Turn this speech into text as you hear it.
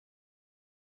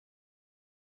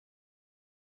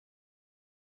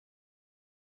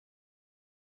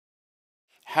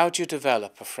How do you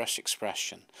develop a fresh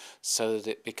expression so that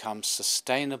it becomes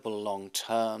sustainable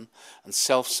long-term and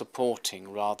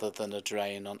self-supporting rather than a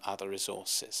drain on other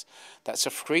resources? That's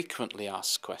a frequently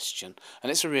asked question,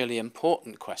 and it's a really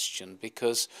important question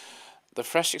because the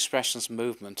Fresh Expressions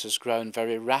movement has grown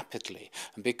very rapidly,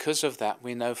 and because of that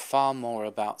we know far more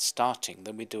about starting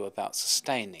than we do about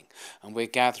sustaining, and we're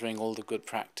gathering all the good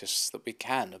practice that we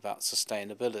can about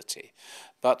sustainability.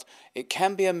 But it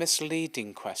can be a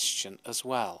misleading question as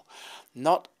well.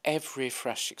 Not every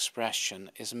Fresh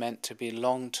Expression is meant to be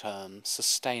long-term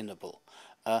sustainable.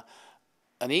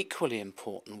 An equally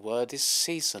important word is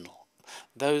seasonal.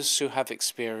 Those who have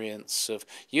experience of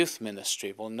youth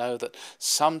ministry will know that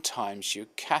sometimes you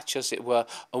catch, as it were,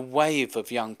 a wave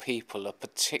of young people, a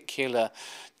particular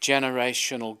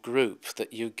generational group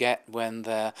that you get when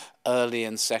they're early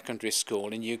in secondary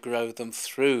school, and you grow them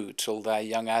through till they're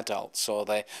young adults, or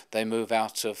they move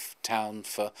out of town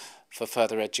for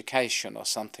further education or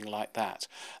something like that.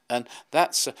 And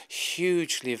that's a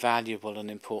hugely valuable and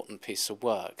important piece of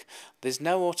work. There's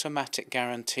no automatic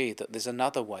guarantee that there's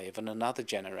another wave and another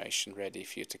generation ready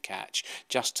for you to catch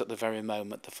just at the very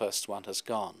moment the first one has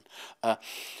gone. A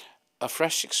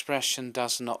fresh expression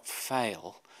does not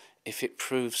fail if it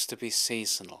proves to be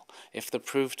seasonal, if there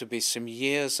prove to be some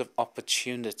years of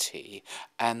opportunity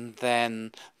and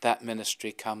then that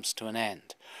ministry comes to an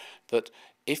end. But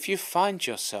if you find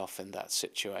yourself in that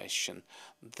situation,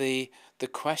 the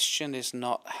question is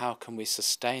not how can we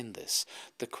sustain this?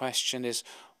 The question is,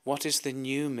 what is the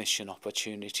new mission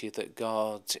opportunity that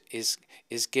God is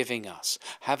giving us?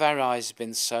 Have our eyes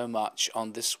been so much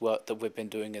on this work that we've been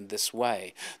doing in this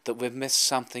way that we've missed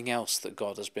something else that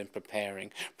God has been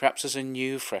preparing, perhaps as a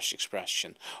new fresh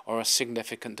expression or a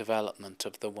significant development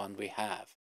of the one we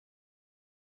have?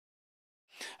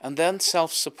 And then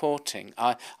self-supporting.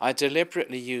 I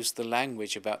deliberately use the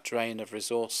language about drain of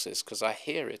resources because I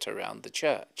hear it around the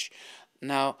church.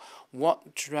 Now,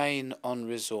 what drain on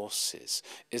resources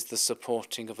is the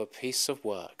supporting of a piece of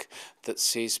work that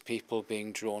sees people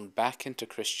being drawn back into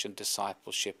Christian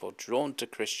discipleship or drawn to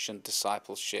Christian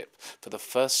discipleship for the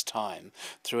first time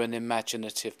through an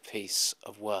imaginative piece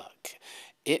of work?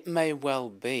 It may well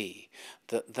be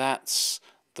that that's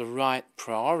the right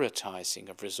prioritizing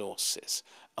of resources,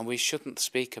 and we shouldn't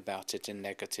speak about it in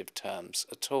negative terms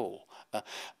at all.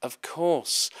 Of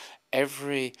course,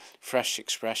 every fresh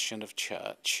expression of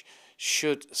church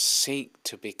should seek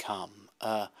to become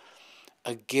a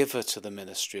giver to the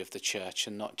ministry of the church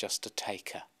and not just a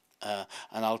taker.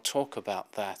 And I'll talk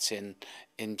about that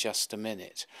in just a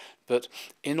minute. But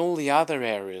in all the other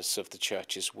areas of the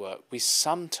church's work, we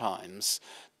sometimes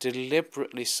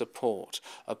deliberately support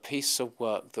a piece of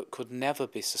work that could never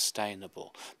be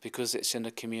sustainable because it's in a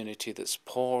community that's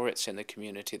poor, it's in a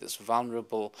community that's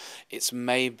vulnerable, it's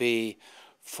maybe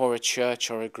for a church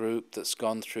or a group that's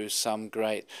gone through some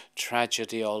great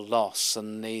tragedy or loss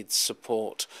and needs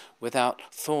support without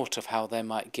thought of how they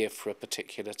might give for a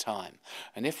particular time.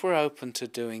 And if we're open to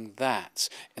doing that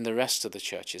in the rest of the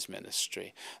church's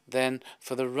ministry, then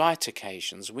for the right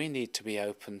occasions we need to be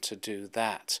open to do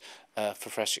that for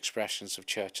fresh expressions of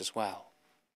church as well.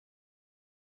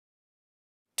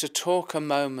 To talk a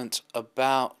moment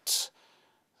about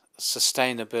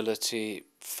sustainability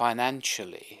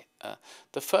financially,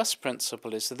 the first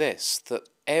principle is this, that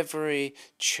every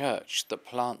church that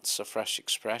plants a fresh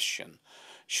expression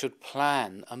should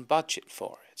plan and budget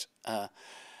for it.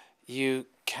 You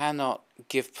cannot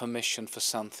give permission for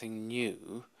something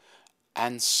new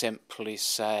and simply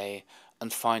say,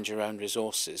 and find your own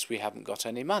resources, we haven't got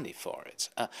any money for it.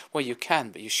 Well, you can,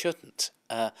 but you shouldn't.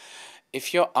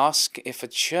 If a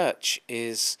church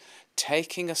is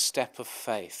taking a step of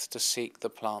faith to seek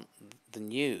the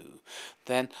new,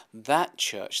 then that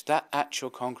church, that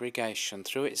actual congregation,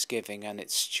 through its giving and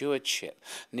its stewardship,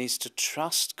 needs to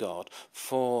trust God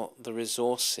for the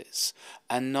resources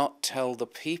and not tell the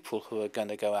people who are going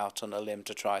to go out on a limb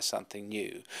to try something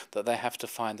new that they have to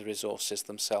find the resources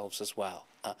themselves as well.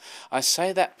 I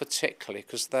say that particularly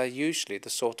because they're usually the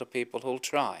sort of people who'll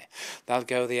try. They'll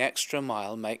go the extra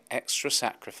mile, make extra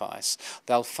sacrifice,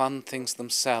 they'll fund things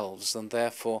themselves and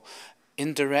therefore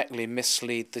indirectly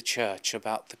mislead the church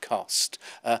about the cost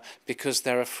because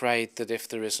they're afraid that if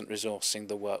there isn't resourcing,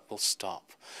 the work will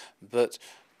stop. But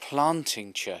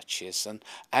planting churches, and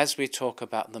as we talk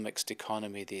about the mixed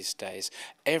economy these days,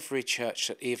 every church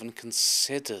that even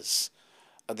considers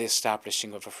the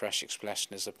establishing of a fresh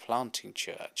expression as a planting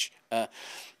church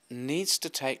needs to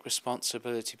take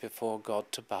responsibility before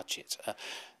God to budget.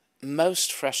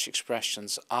 Most fresh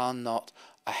expressions are not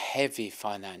a heavy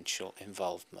financial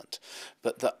involvement,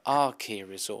 but there are key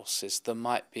resources. There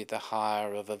might be the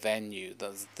hire of a venue,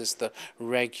 there's the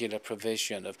regular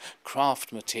provision of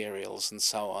craft materials and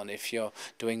so on if you're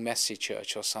doing messy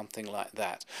church or something like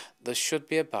that. There should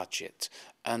be a budget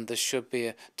and there should be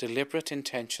a deliberate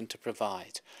intention to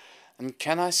provide. And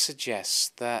can I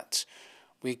suggest that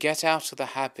we get out of the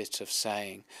habit of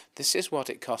saying, this is what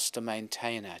it costs to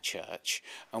maintain our church,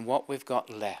 and what we've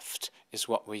got left is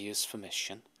what we use for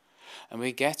mission. And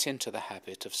we get into the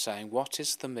habit of saying, what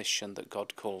is the mission that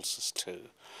God calls us to?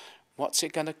 What's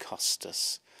it going to cost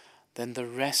us? Then the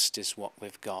rest is what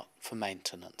we've got for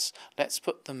maintenance. Let's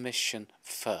put the mission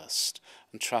first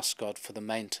and trust God for the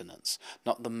maintenance,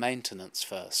 not the maintenance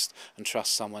first and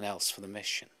trust someone else for the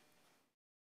mission.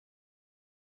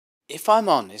 If I'm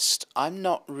honest, I'm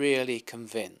not really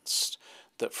convinced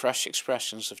that fresh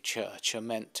expressions of church are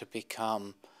meant to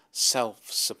become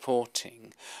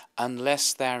self-supporting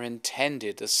unless they're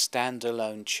intended as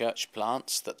standalone church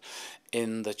plants that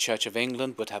in the Church of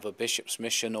England would have a bishop's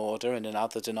mission order and in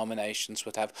other denominations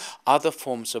would have other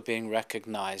forms of being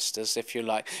recognised as, if you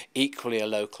like, equally a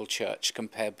local church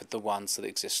compared with the ones that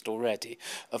exist already.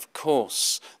 Of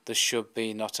course, they should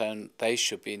be not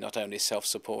only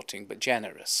self-supporting but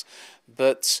generous.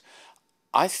 But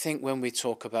I think when we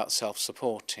talk about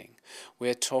self-supporting,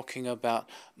 we're talking about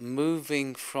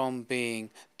moving from being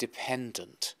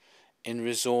dependent in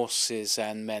resources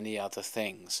and many other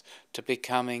things to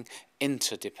becoming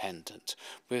interdependent.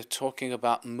 We're talking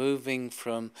about moving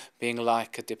from being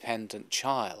like a dependent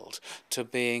child to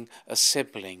being a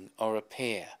sibling or a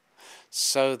peer.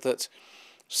 So that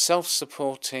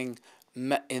self-supporting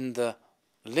in the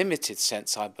limited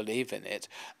sense I believe in it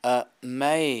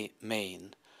may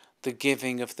mean the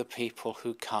giving of the people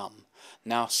who come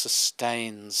now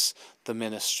sustains the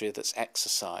ministry that's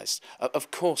exercised. Of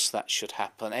course that should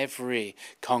happen. Every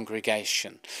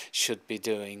congregation should be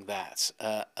doing that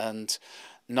and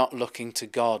not looking to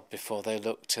God before they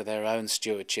look to their own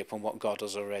stewardship and what God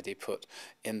has already put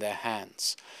in their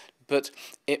hands. But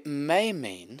it may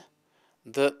mean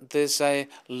that there's a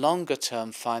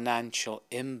longer-term financial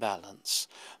imbalance,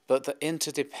 but the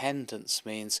interdependence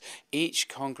means each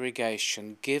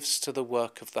congregation gives to the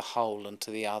work of the whole and to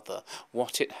the other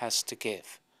what it has to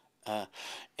give.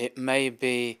 It may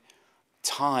be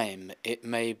time, it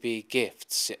may be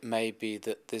gifts, it may be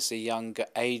that there's a younger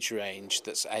age range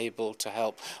that's able to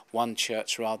help one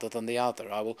church rather than the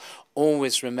other. I will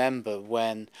always remember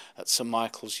when at St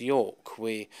Michael's, York,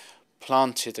 we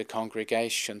planted a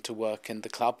congregation to work in the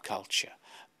club culture.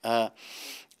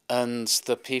 And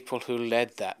the people who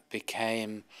led that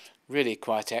became really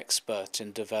quite expert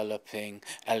in developing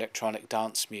electronic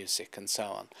dance music and so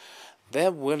on.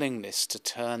 Their willingness to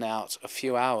turn out a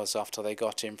few hours after they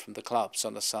got in from the clubs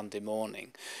on a Sunday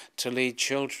morning to lead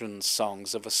children's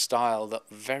songs of a style that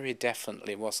very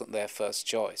definitely wasn't their first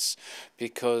choice,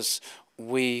 because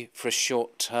we, for a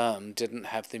short term, didn't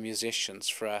have the musicians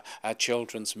for our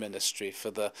children's ministry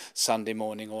for the Sunday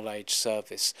morning all-age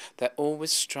service. That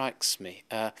always strikes me.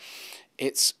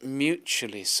 It's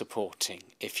mutually supporting,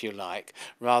 if you like,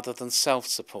 rather than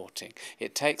self-supporting.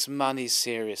 It takes money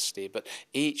seriously, but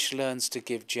each learns to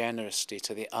give generously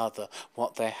to the other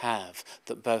what they have,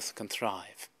 that both can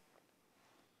thrive.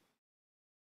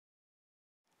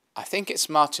 I think it's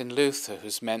Martin Luther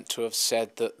who's meant to have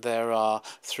said that there are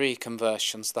three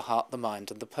conversions: the heart, the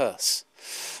mind, and the purse,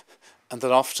 and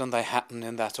that often they happen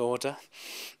in that order.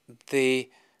 The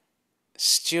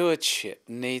stewardship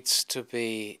needs to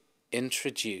be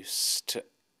introduced to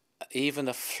even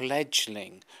a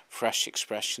fledgling fresh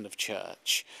expression of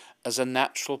church as a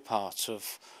natural part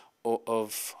of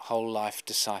whole life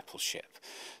discipleship.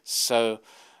 So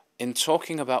in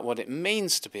talking about what it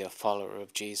means to be a follower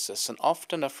of Jesus, and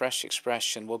often a fresh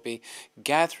expression will be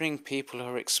gathering people who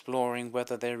are exploring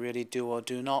whether they really do or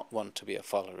do not want to be a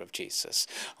follower of Jesus.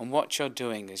 And what you're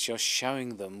doing is you're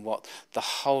showing them what the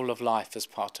whole of life as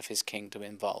part of his kingdom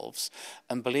involves.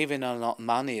 And believe it or not,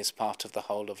 money is part of the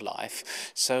whole of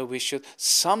life. So we should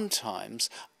sometimes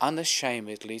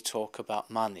unashamedly talk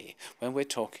about money when we're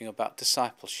talking about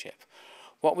discipleship.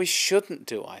 What we shouldn't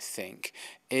do, I think,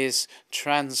 is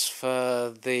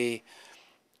transfer the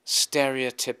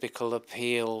stereotypical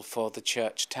appeal for the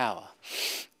church tower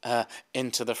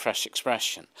into the fresh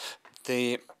expression.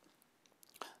 The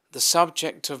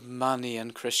subject of money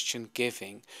and Christian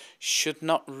giving should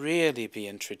not really be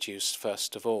introduced,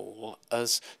 first of all,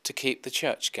 as to keep the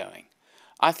church going.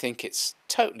 I think it's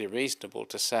totally reasonable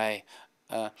to say,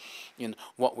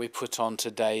 what we put on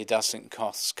today doesn't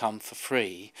come for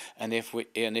free, and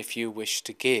if you wish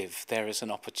to give, there is an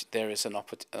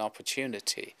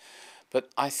opportunity. But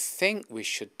I think we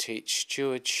should teach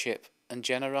stewardship and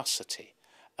generosity.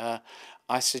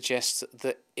 I suggest that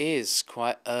there is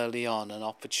quite early on an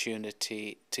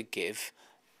opportunity to give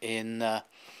in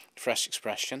fresh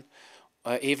expression.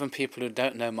 Even people who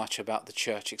don't know much about the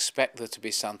church expect there to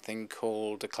be something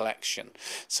called a collection.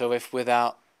 So if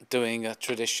without doing a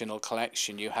traditional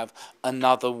collection you have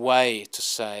another way to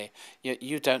say,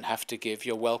 you don't have to give,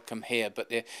 you're welcome here,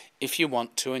 but if you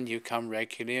want to and you come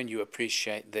regularly and you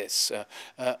appreciate this,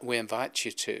 we invite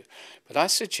you to. But I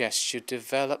suggest you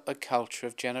develop a culture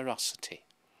of generosity.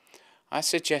 I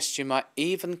suggest you might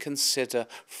even consider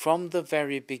from the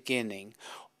very beginning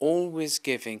always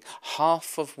giving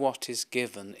half of what is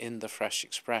given in the fresh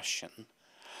expression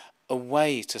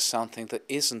away to something that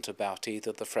isn't about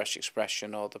either the fresh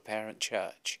expression or the parent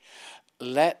church.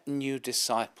 Let new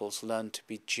disciples learn to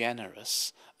be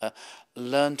generous,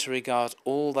 learn to regard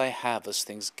all they have as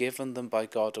things given them by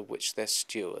God of which they're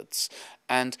stewards,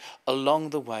 and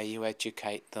along the way you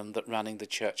educate them that running the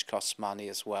church costs money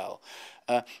as well.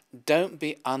 Don't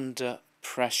be under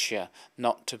pressure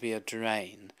not to be a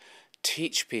drain.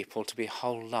 Teach people to be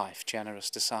whole life generous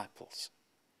disciples.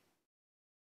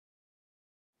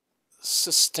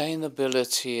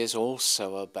 Sustainability is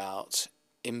also about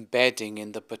embedding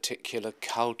in the particular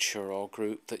culture or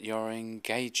group that you're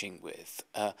engaging with.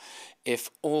 If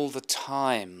all the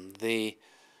time the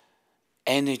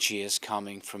energy is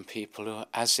coming from people who,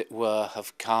 as it were,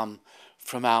 have come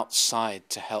from outside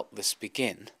to help this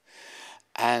begin,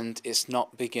 and it's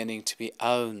not beginning to be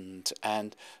owned,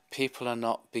 and people are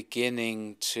not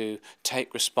beginning to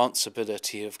take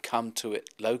responsibility of come to it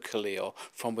locally or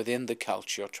from within the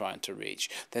culture you're trying to reach,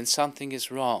 then something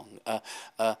is wrong.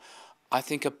 I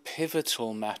think a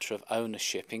pivotal matter of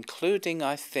ownership, including,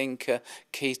 I think,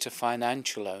 key to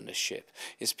financial ownership,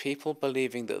 is people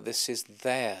believing that this is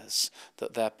theirs,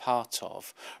 that they're part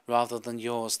of, rather than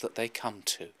yours that they come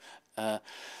to.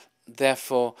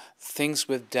 Therefore, things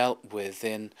we've dealt with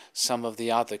in some of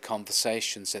the other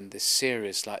conversations in this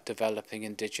series, like developing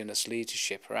Indigenous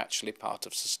leadership, are actually part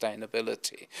of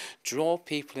sustainability. Draw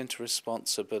people into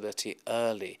responsibility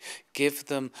early. Give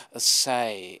them a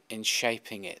say in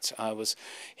shaping it. I was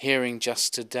hearing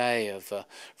just today of a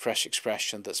fresh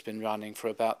expression that's been running for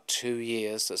about 2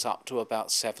 years, that's up to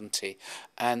about 70,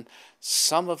 and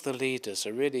some of the leaders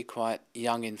are really quite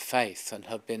young in faith and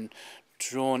have been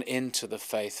drawn into the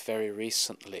faith very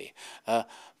recently,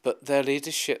 but their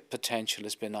leadership potential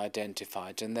has been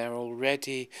identified and they're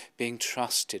already being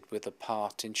trusted with a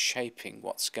part in shaping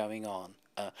what's going on.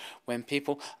 When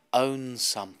people own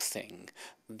something,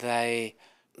 they're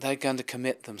going to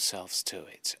commit themselves to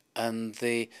it, and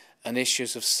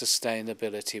issues of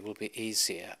sustainability will be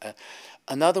easier.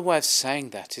 Another way of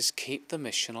saying that is keep the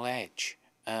missional edge.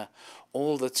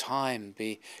 All the time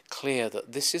be clear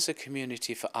that this is a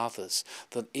community for others,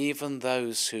 that even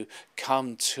those who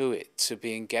come to it to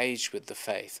be engaged with the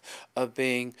faith are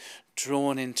being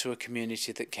drawn into a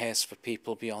community that cares for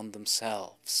people beyond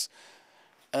themselves.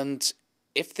 And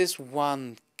if there's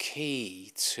one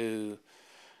key to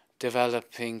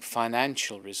developing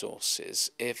financial resources,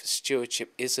 if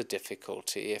stewardship is a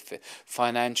difficulty, if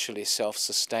financially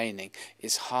self-sustaining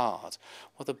is hard,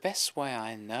 well, the best way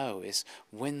I know is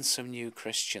win some new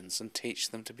Christians and teach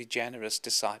them to be generous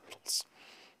disciples.